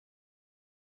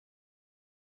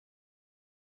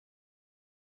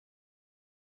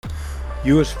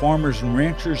U.S. Farmers and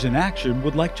Ranchers in Action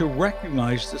would like to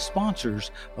recognize the sponsors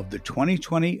of the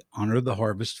 2020 Honor the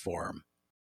Harvest Forum.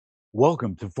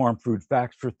 Welcome to Farm Food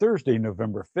Facts for Thursday,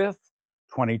 November 5th,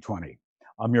 2020.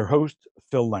 I'm your host,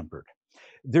 Phil Lempert.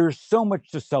 There's so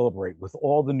much to celebrate with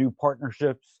all the new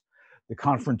partnerships, the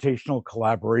confrontational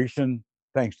collaboration,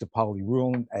 thanks to Polly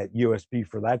Ruhlen at USP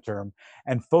for that term,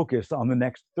 and focus on the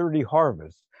next 30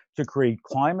 harvests to create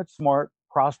climate-smart,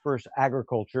 prosperous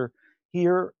agriculture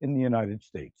here in the United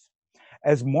States.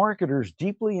 As marketers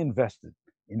deeply invested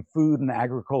in food and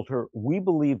agriculture, we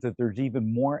believe that there's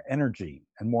even more energy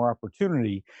and more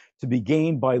opportunity to be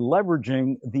gained by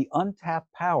leveraging the untapped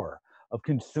power of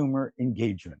consumer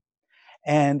engagement.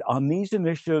 And on these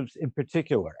initiatives in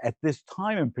particular, at this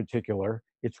time in particular,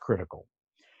 it's critical.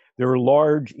 There are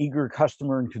large, eager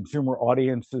customer and consumer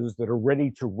audiences that are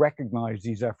ready to recognize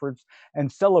these efforts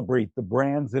and celebrate the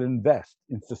brands that invest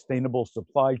in sustainable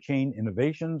supply chain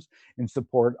innovations in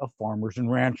support of farmers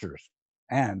and ranchers,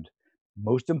 and,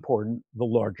 most important, the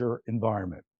larger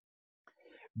environment.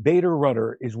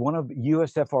 Bader-Rudder is one of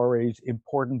USFRA's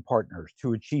important partners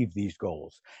to achieve these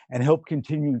goals and help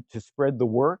continue to spread the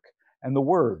work and the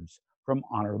words from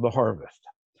Honor the Harvest.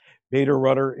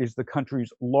 Bader-Rudder is the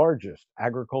country's largest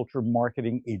agriculture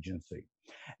marketing agency.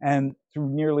 And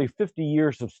through nearly 50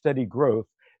 years of steady growth,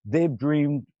 they've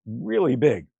dreamed really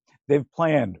big. They've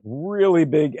planned really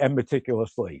big and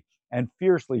meticulously and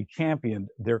fiercely championed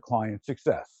their client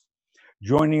success.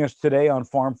 Joining us today on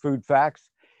Farm Food Facts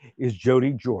is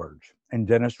Jody George and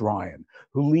Dennis Ryan,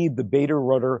 who lead the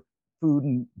Bader-Rudder food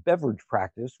and beverage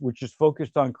practice, which is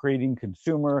focused on creating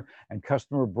consumer and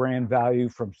customer brand value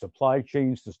from supply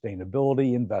chain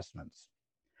sustainability investments.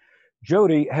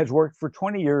 Jody has worked for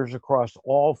 20 years across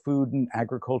all food and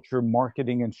agriculture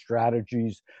marketing and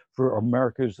strategies for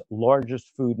America's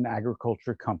largest food and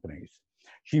agriculture companies.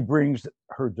 She brings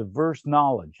her diverse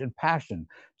knowledge and passion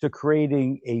to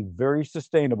creating a very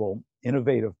sustainable,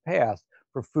 innovative path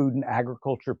for food and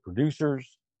agriculture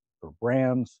producers, for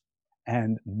brands,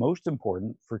 and most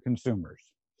important, for consumers.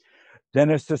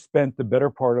 Dennis has spent the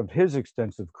better part of his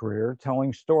extensive career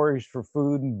telling stories for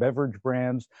food and beverage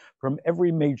brands from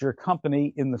every major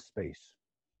company in the space.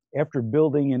 After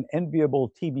building an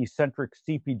enviable TV-centric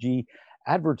CPG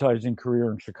advertising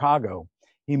career in Chicago,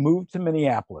 he moved to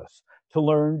Minneapolis to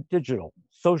learn digital,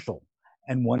 social,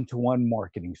 and one-to-one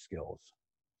marketing skills.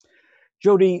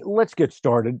 Jody, let's get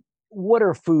started. What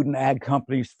are food and ag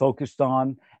companies focused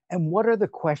on, and what are the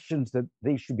questions that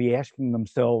they should be asking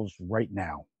themselves right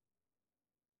now?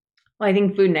 Well, I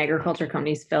think food and agriculture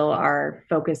companies, Phil, are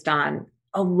focused on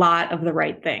a lot of the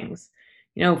right things.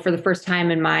 You know, for the first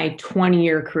time in my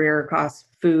 20-year career across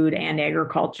food and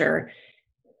agriculture,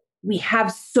 we have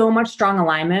so much strong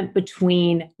alignment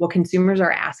between what consumers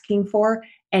are asking for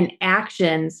and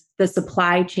actions the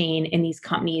supply chain in these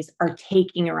companies are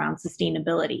taking around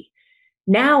sustainability.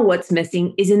 Now what's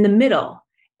missing is in the middle,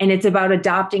 and it's about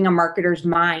adopting a marketer's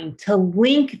mind to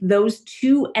link those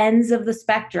two ends of the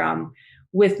spectrum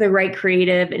with the right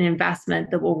creative and investment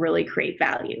that will really create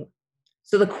value.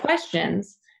 So the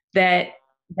questions that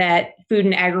food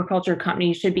and agriculture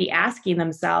companies should be asking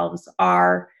themselves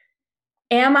are,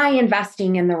 am I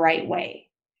investing in the right way?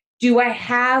 Do I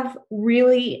have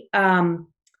really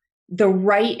the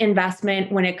right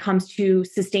investment when it comes to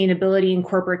sustainability and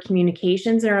corporate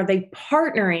communications? And are they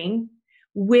partnering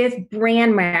with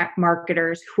brand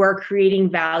marketers who are creating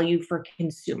value for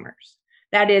consumers?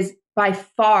 That is by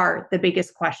far the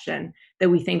biggest question that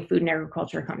we think food and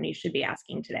agriculture companies should be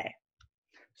asking today.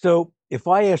 So if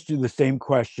I asked you the same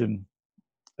question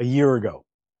a year ago,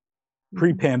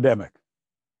 pre-pandemic,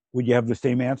 would you have the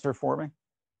same answer for me?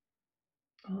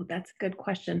 Oh, that's a good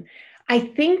question. I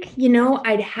think,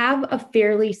 I'd have a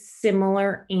fairly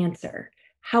similar answer.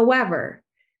 However,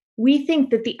 we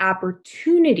think that the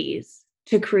opportunities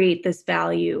to create this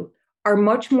value are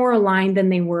much more aligned than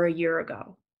they were a year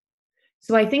ago.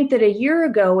 So I think that a year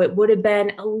ago, it would have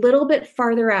been a little bit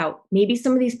farther out. Maybe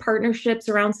some of these partnerships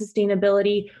around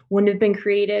sustainability wouldn't have been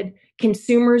created.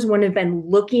 Consumers wouldn't have been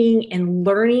looking and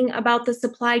learning about the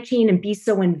supply chain and be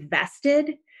so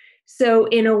invested. So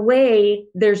in a way,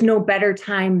 there's no better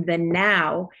time than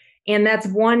now. And that's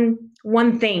one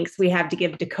thanks we have to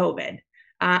give to COVID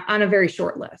on a very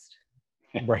short list.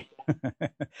 Right.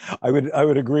 I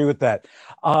would agree with that.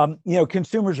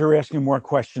 Consumers are asking more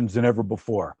questions than ever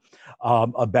before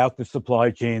about the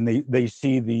supply chain. They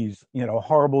see these,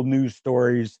 horrible news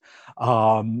stories,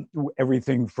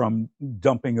 everything from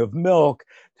dumping of milk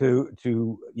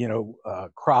to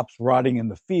crops rotting in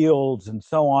the fields and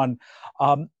so on.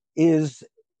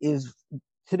 Is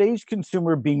today's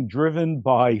consumer being driven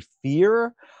by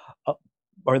fear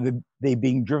Are they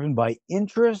being driven by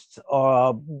interest?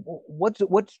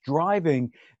 What's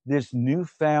driving this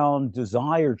newfound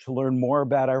desire to learn more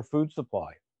about our food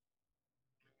supply?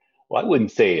 Well, I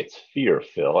wouldn't say it's fear,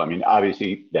 Phil. I mean,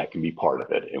 obviously that can be part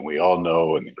of it. And we all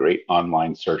know in the great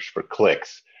online search for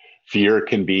clicks, fear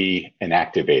can be an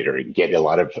activator and get a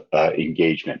lot of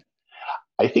engagement.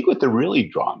 I think what they're really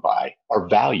drawn by are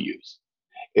values.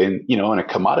 And, in a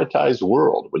commoditized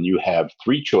world, when you have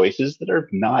three choices that are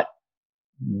not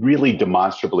really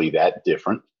demonstrably that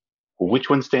different, which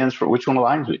one stands for, which one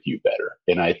aligns with you better?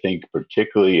 And I think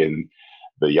particularly in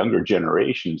the younger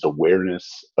generation's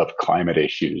awareness of climate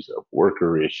issues, of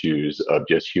worker issues, of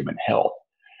just human health,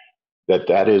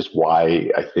 that is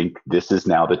why I think this is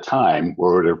now the time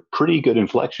where we're at a pretty good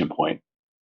inflection point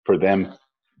for them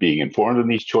being informed of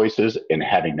these choices and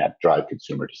having that drive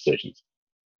consumer decisions.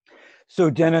 So,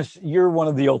 Dennis, you're one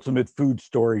of the ultimate food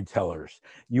storytellers.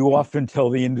 You often tell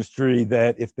the industry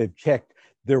that if they've checked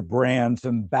their brands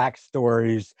and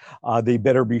backstories, they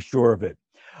better be sure of it.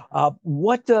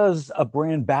 What does a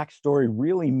brand backstory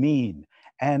really mean,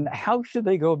 and how should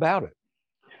they go about it?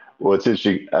 Well, it's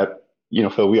interesting.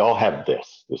 Phil, we all have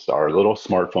this. This our little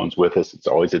smartphones with us. It's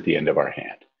always at the end of our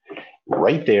hand.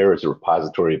 Right there is a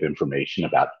repository of information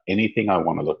about anything I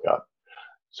want to look up.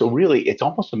 So really, it's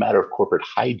almost a matter of corporate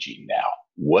hygiene now.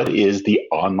 What is the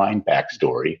online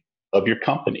backstory of your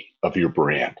company, of your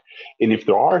brand? And if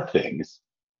there are things,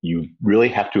 you really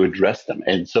have to address them.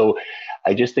 And so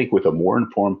I just think with a more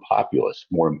informed populace,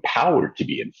 more empowered to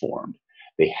be informed,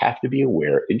 they have to be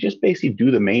aware and just basically do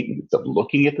the maintenance of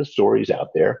looking at the stories out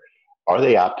there. Are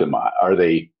they optimized? Are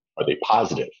they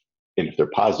positive? And if they're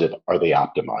positive, are they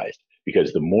optimized?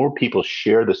 Because the more people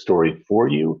share the story for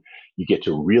you, you get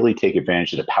to really take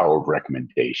advantage of the power of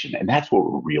recommendation. And that's what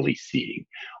we're really seeing.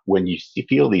 When you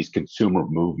feel these consumer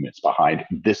movements behind,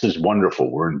 this is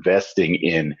wonderful. We're investing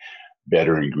in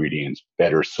better ingredients,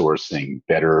 better sourcing,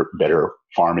 better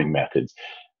farming methods.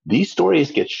 These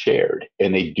stories get shared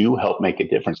and they do help make a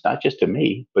difference, not just to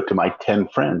me, but to my 10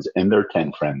 friends and their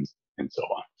 10 friends and so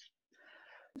on.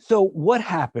 So what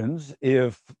happens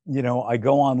if, I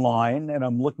go online and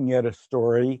I'm looking at a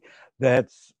story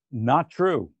that's not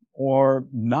true or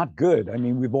not good? I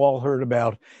mean, we've all heard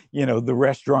about, the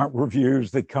restaurant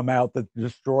reviews that come out that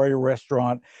destroy a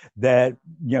restaurant that,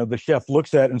 the chef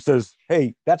looks at and says,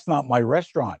 hey, that's not my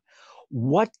restaurant.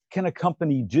 What can a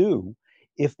company do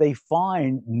if they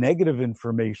find negative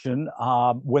information,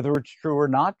 whether it's true or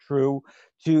not true,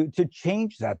 to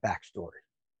change that backstory?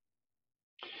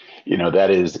 That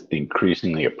is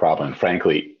increasingly a problem.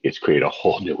 Frankly, it's created a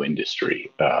whole new industry.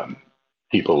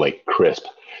 People like Crisp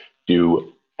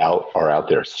are out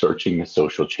there searching the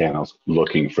social channels,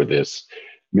 looking for this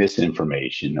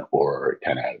misinformation or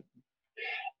kind of,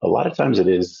 a lot of times it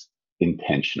is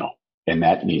intentional, and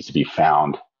that needs to be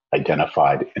found,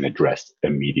 identified, and addressed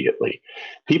immediately.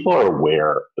 People are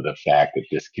aware of the fact that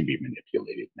this can be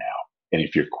manipulated now. And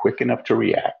if you're quick enough to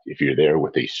react, if you're there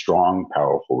with a strong,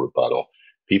 powerful rebuttal,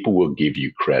 people will give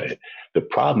you credit. The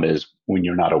problem is when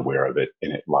you're not aware of it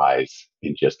and it lies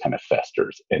and just kind of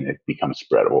festers and it becomes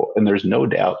spreadable. And there's no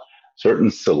doubt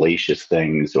certain salacious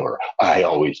things or I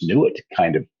always knew it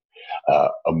kind of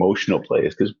emotional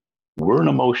plays, because we're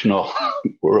emotional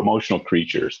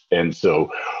creatures. And so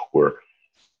we're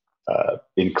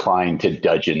inclined to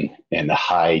dudgeon and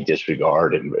high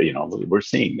disregard. And, we're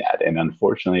seeing that. And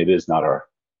unfortunately, it is not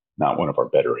one of our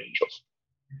better angels.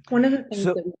 One of the things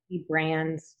that we see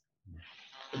brands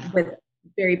with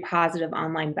very positive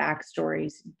online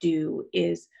backstories do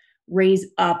is raise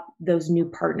up those new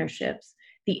partnerships,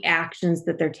 the actions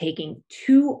that they're taking.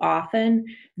 Too often,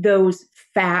 those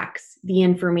facts, the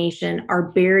information are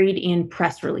buried in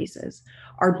press releases,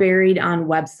 are buried on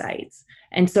websites.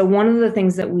 And so one of the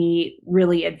things that we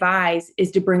really advise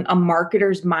is to bring a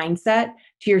marketer's mindset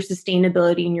to your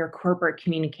sustainability and your corporate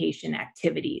communication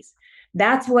activities.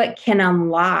 That's what can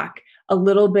unlock a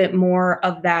little bit more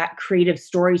of that creative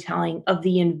storytelling of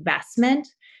the investment.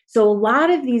 So a lot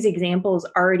of these examples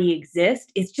already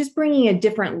exist. It's just bringing a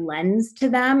different lens to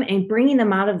them and bringing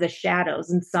them out of the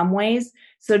shadows in some ways.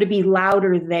 So to be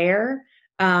louder there,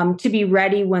 to be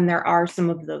ready when there are some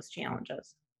of those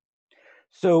challenges.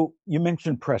 So you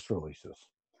mentioned press releases.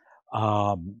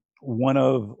 One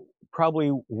of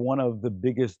the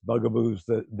biggest bugaboos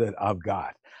that I've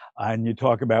got. And you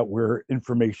talk about where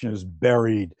information is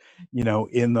buried,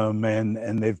 in them,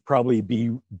 and they've probably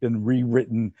been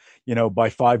rewritten, by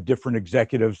 5 different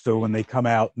executives. So when they come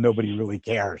out, nobody really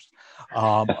cares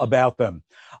about them.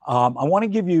 I want to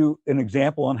give you an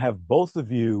example and have both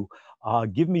of you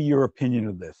Give me your opinion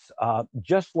of this.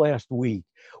 Just last week,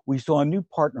 we saw a new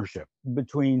partnership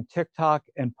between TikTok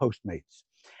and Postmates.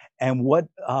 And what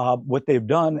they've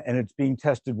done, and it's being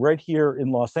tested right here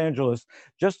in Los Angeles,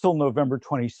 just till November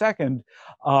 22nd.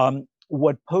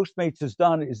 What Postmates has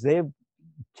done is they've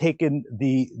taken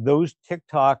those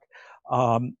TikTok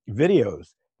videos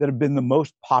that have been the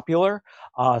most popular.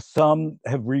 Some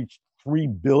have reached 3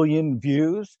 billion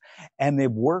views, and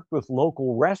they've worked with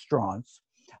local restaurants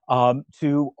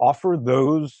to offer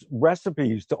those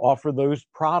recipes, to offer those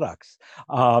products.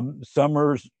 Some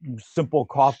are simple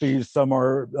coffees, some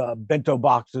are bento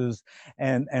boxes,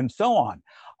 and so on.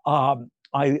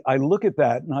 I look at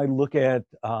that, and I look at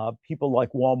people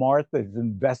like Walmart that is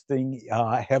investing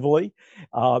heavily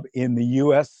in the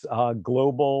U.S.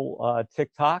 Global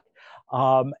TikTok.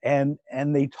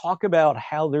 And they talk about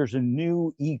how there's a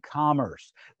new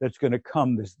e-commerce that's going to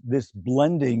come, this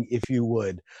blending, if you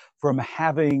would, from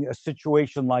having a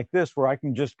situation like this where I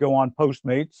can just go on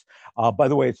Postmates. By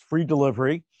the way, it's free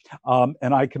delivery,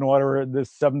 and I can order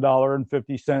this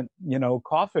 $7.50,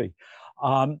 coffee.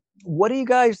 What do you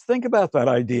guys think about that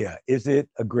idea? Is it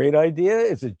a great idea?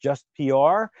 Is it just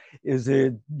PR? Is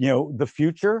it, the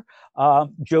future?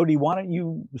 Jody, why don't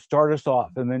you start us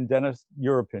off, and then Dennis,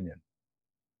 your opinion.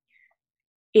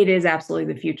 It is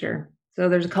absolutely the future. So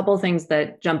there's a couple of things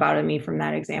that jump out at me from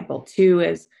that example.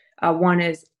 One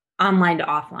is online to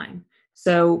offline.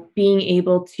 So being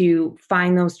able to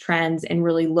find those trends and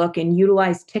really look and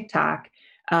utilize TikTok,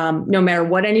 no matter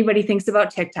what anybody thinks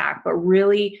about TikTok, but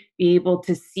really be able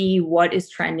to see what is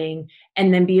trending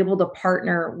and then be able to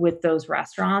partner with those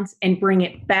restaurants and bring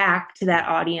it back to that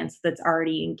audience that's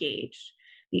already engaged.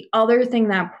 The other thing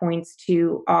that points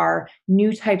to are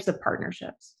new types of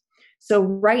partnerships. So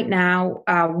right now,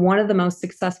 one of the most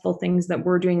successful things that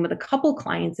we're doing with a couple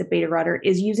clients at Beta Rudder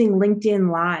is using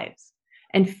LinkedIn Lives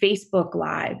and Facebook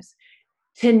Lives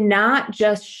to not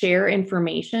just share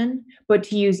information, but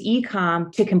to use e-com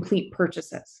to complete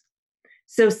purchases.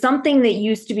 So something that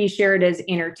used to be shared as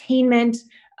entertainment,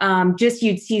 just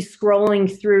you'd see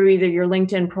scrolling through either your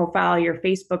LinkedIn profile, your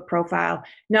Facebook profile.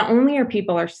 Not only are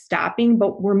people stopping,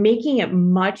 but we're making it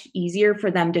much easier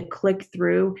for them to click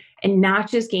through and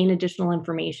not just gain additional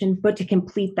information, but to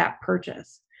complete that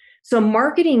purchase. So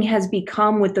marketing has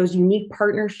become, with those unique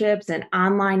partnerships and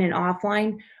online and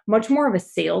offline, much more of a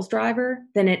sales driver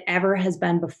than it ever has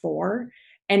been before.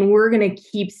 And we're going to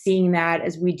keep seeing that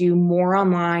as we do more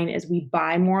online, as we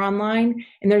buy more online.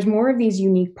 And there's more of these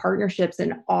unique partnerships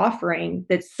and offering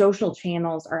that social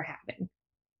channels are having.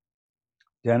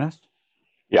 Dennis?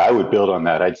 Yeah, I would build on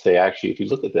that. I'd say, actually, if you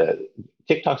look at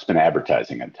TikTok's been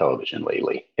advertising on television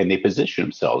lately, and they position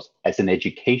themselves as an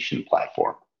education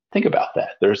platform. Think about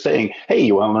that. They're saying, hey,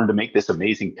 you want to learn to make this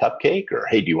amazing cupcake? Or,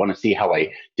 hey, do you want to see how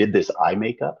I did this eye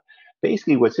makeup?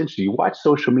 Basically, what's interesting, you watch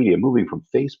social media moving from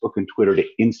Facebook and Twitter to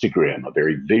Instagram, a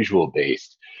very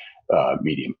visual-based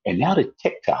medium, and now to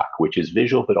TikTok, which is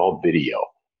visual but all video.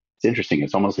 It's interesting.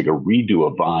 It's almost like a redo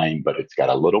of Vine, but it's got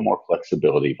a little more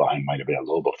flexibility. Vine might have been a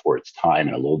little before its time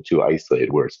and a little too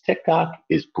isolated, whereas TikTok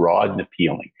is broad and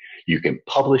appealing. You can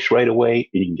publish right away,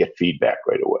 and you can get feedback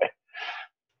right away.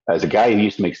 As a guy who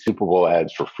used to make Super Bowl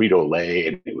ads for Frito-Lay,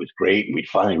 and it was great, and we'd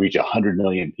finally reach 100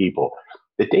 million people,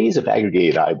 the days of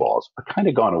aggregated eyeballs are kind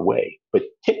of gone away, but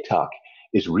TikTok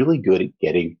is really good at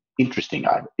getting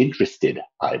interested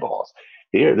eyeballs.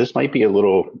 Here, this might be a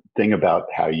little thing about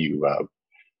how you,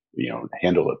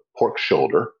 handle a pork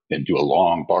shoulder and do a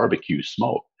long barbecue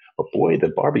smoke. But boy, the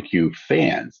barbecue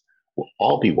fans will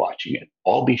all be watching it,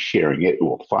 all be sharing it. It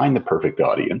will find the perfect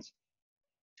audience.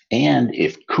 And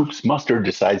if Coop's Mustard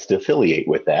decides to affiliate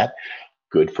with that,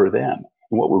 good for them.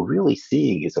 And what we're really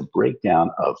seeing is a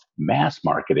breakdown of mass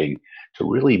marketing to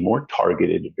really more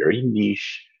targeted, very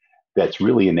niche, that's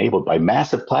really enabled by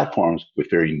massive platforms with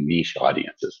very niche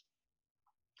audiences.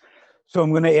 So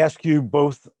I'm going to ask you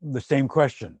both the same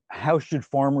question. How should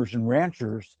farmers and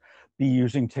ranchers be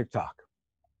using TikTok?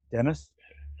 Dennis?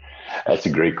 That's a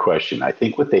great question. I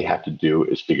think what they have to do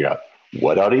is figure out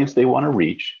what audience they want to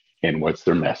reach and what's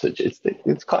their message.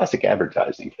 It's classic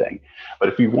advertising thing. But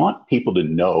if you want people to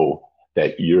know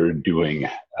that you're doing,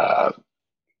 that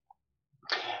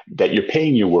you're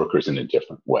paying your workers in a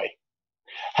different way,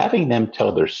 having them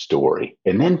tell their story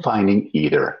and then finding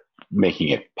either making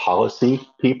it policy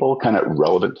people, kind of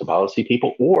relevant to policy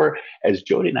people, or, as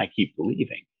Jody and I keep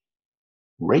believing,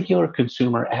 regular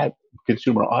consumer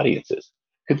audiences.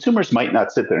 Consumers might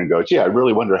not sit there and go, gee, I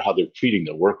really wonder how they're treating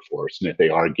their workforce and if they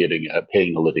are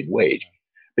paying a living wage.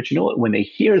 But you know what? When they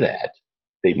hear that,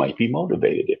 they might be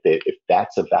motivated if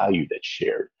that's a value that's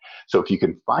shared. So if you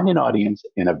can find an audience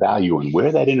and a value and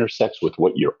where that intersects with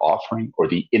what you're offering or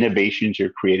the innovations you're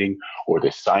creating or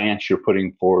the science you're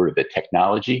putting forward or the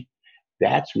technology,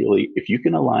 that's really, if you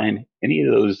can align any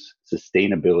of those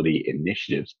sustainability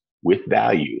initiatives with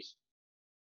values,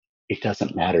 it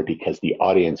doesn't matter because the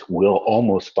audience will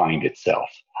almost find itself.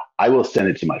 I will send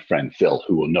it to my friend Phil,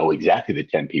 who will know exactly the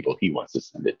 10 people he wants to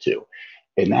send it to.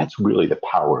 And that's really the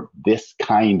power of this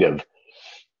kind of,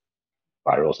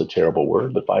 viral is a terrible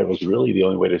word, but viral is really the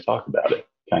only way to talk about it,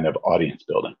 kind of audience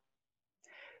building.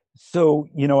 So,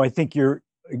 I think your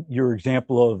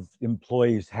example of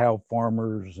employees, how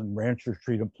farmers and ranchers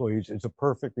treat employees, is a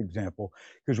perfect example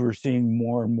because we're seeing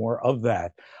more and more of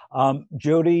that.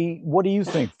 Jody, what do you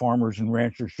think farmers and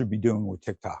ranchers should be doing with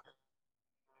TikTok?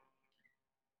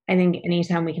 I think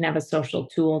anytime we can have a social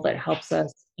tool that helps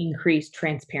us increase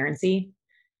transparency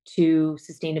to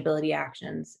sustainability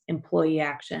actions, employee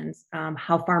actions,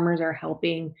 how farmers are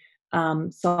helping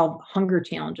solve hunger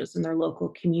challenges in their local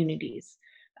communities,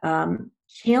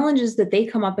 challenges that they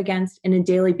come up against in a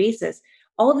daily basis.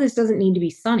 All of this doesn't need to be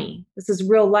sunny. This is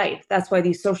real life. That's why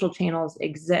these social channels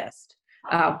exist.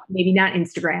 Maybe not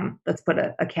Instagram. Let's put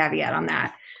a caveat on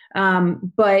that.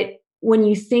 But when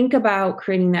you think about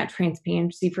creating that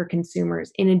transparency for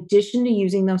consumers, in addition to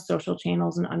using those social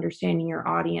channels and understanding your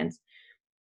audience,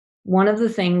 one of the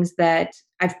things that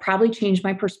I've probably changed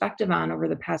my perspective on over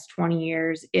the past 20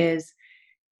 years is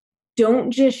don't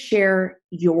just share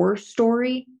your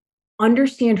story,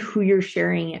 understand who you're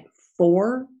sharing it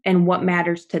for and what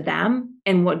matters to them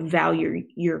and what value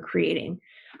you're creating.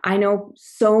 I know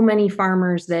so many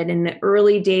farmers that in the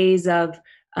early days of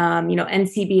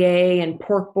NCBA and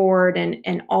Pork Board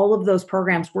and all of those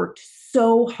programs worked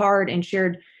so hard and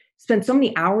spent so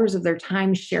many hours of their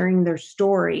time sharing their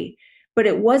story. But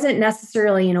it wasn't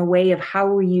necessarily in a way of how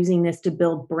we're using this to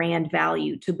build brand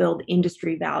value, to build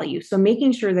industry value. So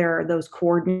making sure there are those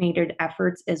coordinated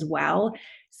efforts as well.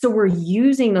 So we're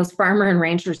using those farmer and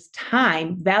ranchers'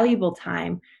 time, valuable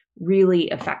time, really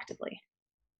effectively.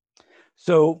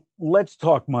 So let's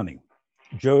talk money.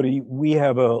 Jody, we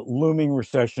have a looming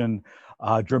recession,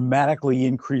 dramatically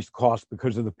increased costs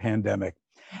because of the pandemic.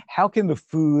 How can the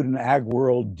food and ag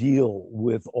world deal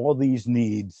with all these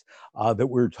needs that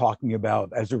we're talking about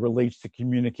as it relates to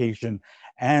communication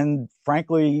and,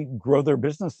 frankly, grow their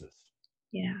businesses?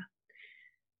 Yeah.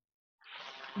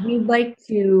 We'd like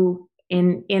to,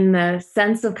 in the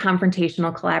sense of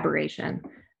confrontational collaboration,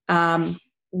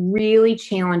 really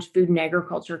challenge food and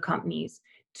agriculture companies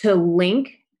to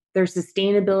link their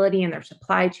sustainability and their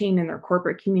supply chain and their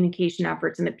corporate communication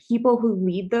efforts and the people who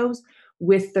lead those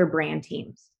with their brand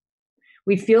teams.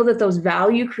 We feel that those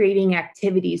value creating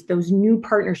activities, those new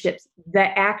partnerships,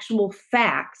 the actual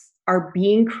facts are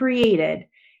being created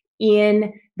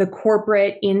in the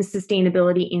corporate, in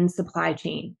sustainability, in supply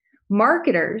chain.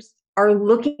 Marketers are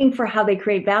looking for how they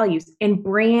create values, and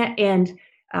brand and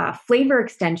flavor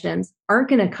extensions aren't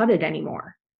going to cut it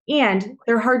anymore. And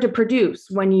they're hard to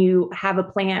produce when you have a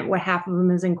plant where half of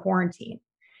them is in quarantine.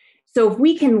 So if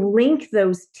we can link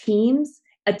those teams,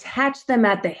 attach them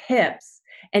at the hips,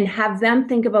 and have them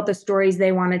think about the stories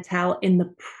they want to tell in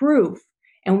the proof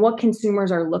and what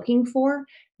consumers are looking for,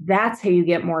 that's how you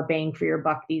get more bang for your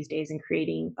buck these days in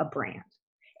creating a brand.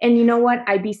 And you know what?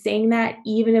 I'd be saying that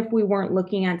even if we weren't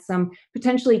looking at some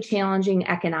potentially challenging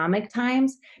economic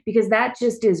times, because that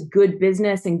just is good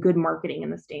business and good marketing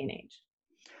in this day and age.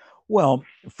 Well,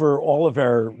 for all of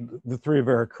the three of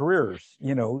our careers,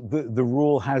 the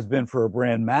rule has been for a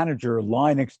brand manager,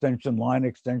 line extension, line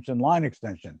extension, line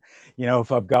extension.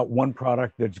 If I've got one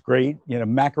product that's great,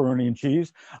 macaroni and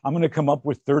cheese, I'm going to come up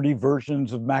with 30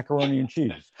 versions of macaroni and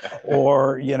cheese.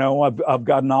 Or, I've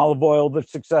got an olive oil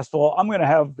that's successful, I'm going to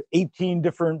have 18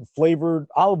 different flavored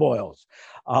olive oils.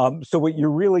 So what you're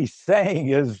really saying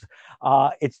is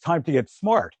it's time to get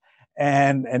smart.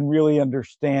 And really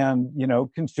understand,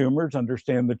 consumers,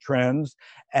 understand the trends,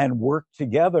 and work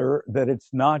together. That it's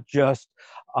not just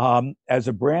as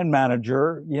a brand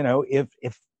manager,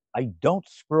 if I don't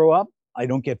screw up, I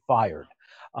don't get fired.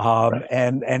 Right.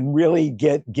 and really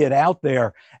get out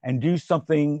there and do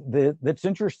something that's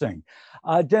interesting.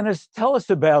 Dennis, tell us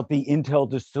about the Intel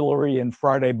Distillery and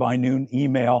Friday by Noon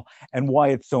email and why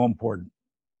it's so important.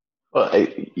 Well,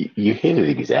 you hit it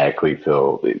exactly,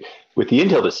 Phil. With the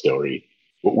Intel Distillery,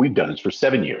 what we've done is for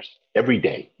 7 years, every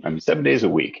day, 7 days a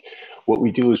week, what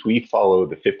we do is we follow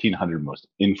the 1,500 most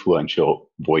influential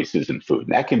voices in food.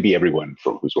 And that can be everyone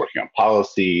from who's working on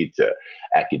policy to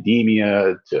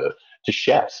academia to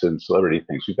chefs and celebrity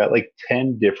things. We've got like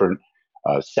 10 different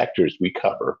sectors we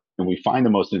cover. and we find the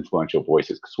most influential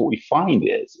voices. Because what we find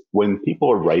is when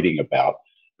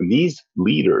these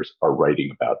leaders are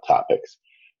writing about topics,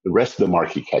 the rest of the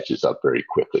market catches up very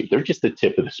quickly. They're just the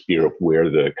tip of the spear of where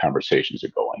the conversations are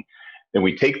going. Then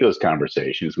we take those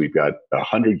conversations, we've got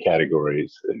 100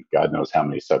 categories and God knows how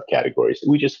many subcategories,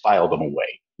 and we just file them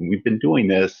away. And we've been doing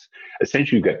this.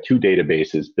 Essentially, we've got 2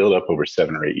 databases built up over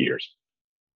 7 or 8 years.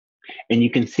 And you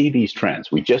can see these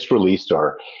trends. We just released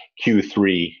our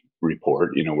Q3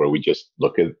 report, where we just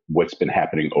look at what's been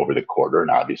happening over the quarter.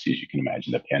 And obviously, as you can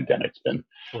imagine, the pandemic's been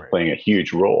playing a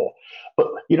huge role. But,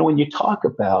 when you talk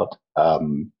about, how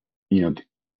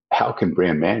can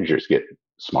brand managers get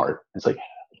smart? It's like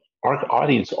our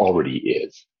audience already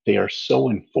is. They are so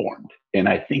informed. And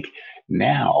I think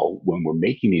now when we're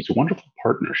making these wonderful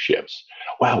partnerships,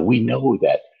 wow, we know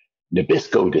that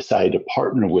Nabisco decided to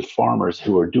partner with farmers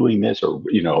who are doing this or,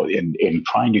 and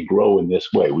trying to grow in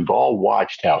this way. We've all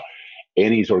watched how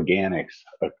Annie's Organics,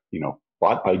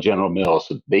 bought by General Mills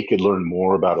so they could learn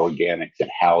more about organics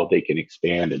and how they can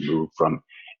expand and move from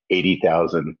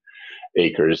 80,000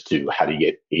 acres to how to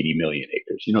get 80 million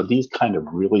acres. These kind of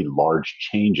really large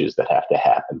changes that have to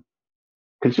happen.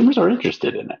 Consumers are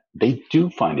interested in it. They do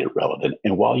find it relevant.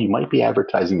 And while you might be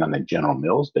advertising on the General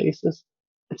Mills basis,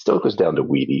 it still goes down to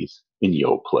Wheaties and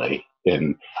Yoplait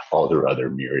and all their other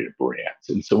myriad of brands.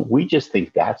 And so we just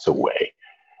think that's a way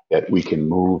that we can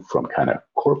move from kind of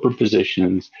corporate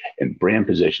positions and brand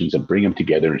positions and bring them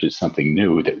together into something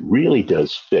new that really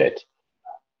does fit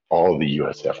all the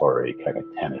USFRA kind of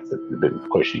tenets that we've been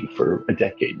pushing for a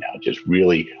decade now. Just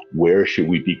really, where should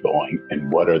we be going and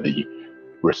what are the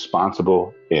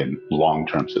responsible and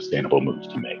long-term sustainable moves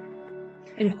to make?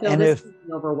 And so this can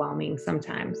be overwhelming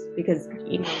sometimes because,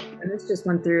 this just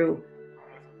went through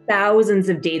thousands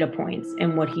of data points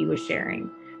in what he was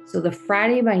sharing. So the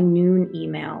Friday by noon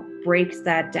email breaks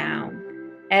that down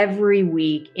every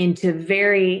week into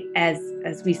very,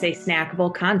 as we say,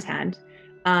 snackable content,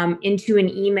 into an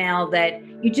email that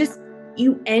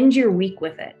you end your week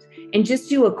with it and just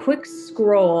do a quick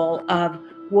scroll of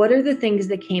what are the things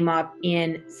that came up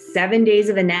in 7 days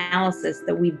of analysis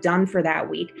that we've done for that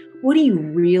week? What do you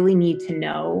really need to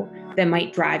know that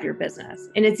might drive your business?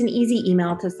 And it's an easy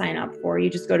email to sign up for. You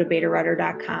just go to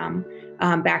betarudder.com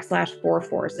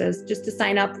 /4forces just to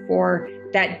sign up for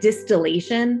that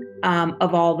distillation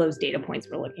of all those data points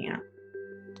we're looking at.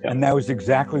 And that was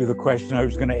exactly the question I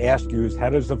was going to ask you is how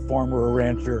does a farmer or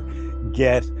rancher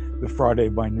get the Friday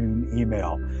by noon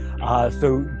email?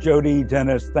 So Jody,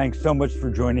 Dennis, thanks so much for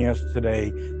joining us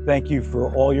today. Thank you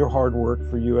for all your hard work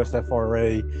for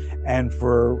USFRA and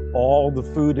for all the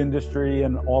food industry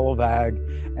and all of ag.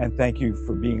 And thank you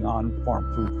for being on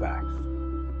Farm Food Facts.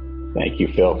 Thank you,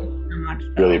 Phil. So much,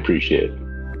 Phil. Really appreciate it.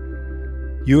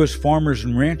 U.S. Farmers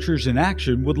and Ranchers in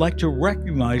Action would like to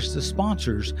recognize the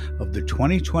sponsors of the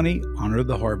 2020 Honor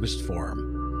the Harvest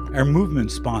Forum. Our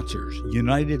movement sponsors,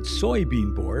 United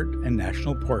Soybean Board and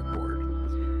National Park Board.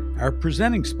 Our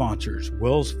presenting sponsors,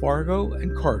 Wells Fargo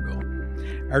and Cargill.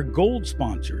 Our gold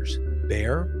sponsors,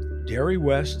 Bayer, Dairy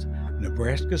West,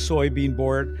 Nebraska Soybean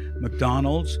Board,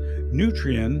 McDonald's,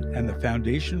 Nutrien, and the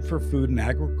Foundation for Food and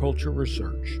Agriculture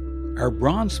Research. Our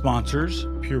bronze sponsors,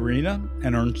 Purina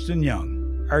and Ernst & Young.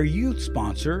 Our youth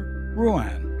sponsor,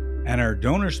 Ruan, and our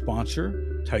donor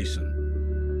sponsor, Tyson.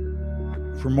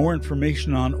 For more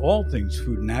information on all things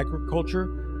food and agriculture,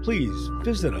 please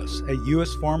visit us at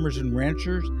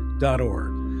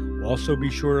usfarmersandranchers.org. Also be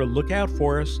sure to look out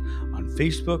for us on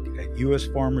Facebook at US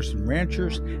Farmers and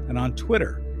Ranchers and on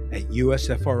Twitter at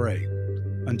USFRA.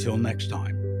 Until next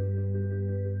time.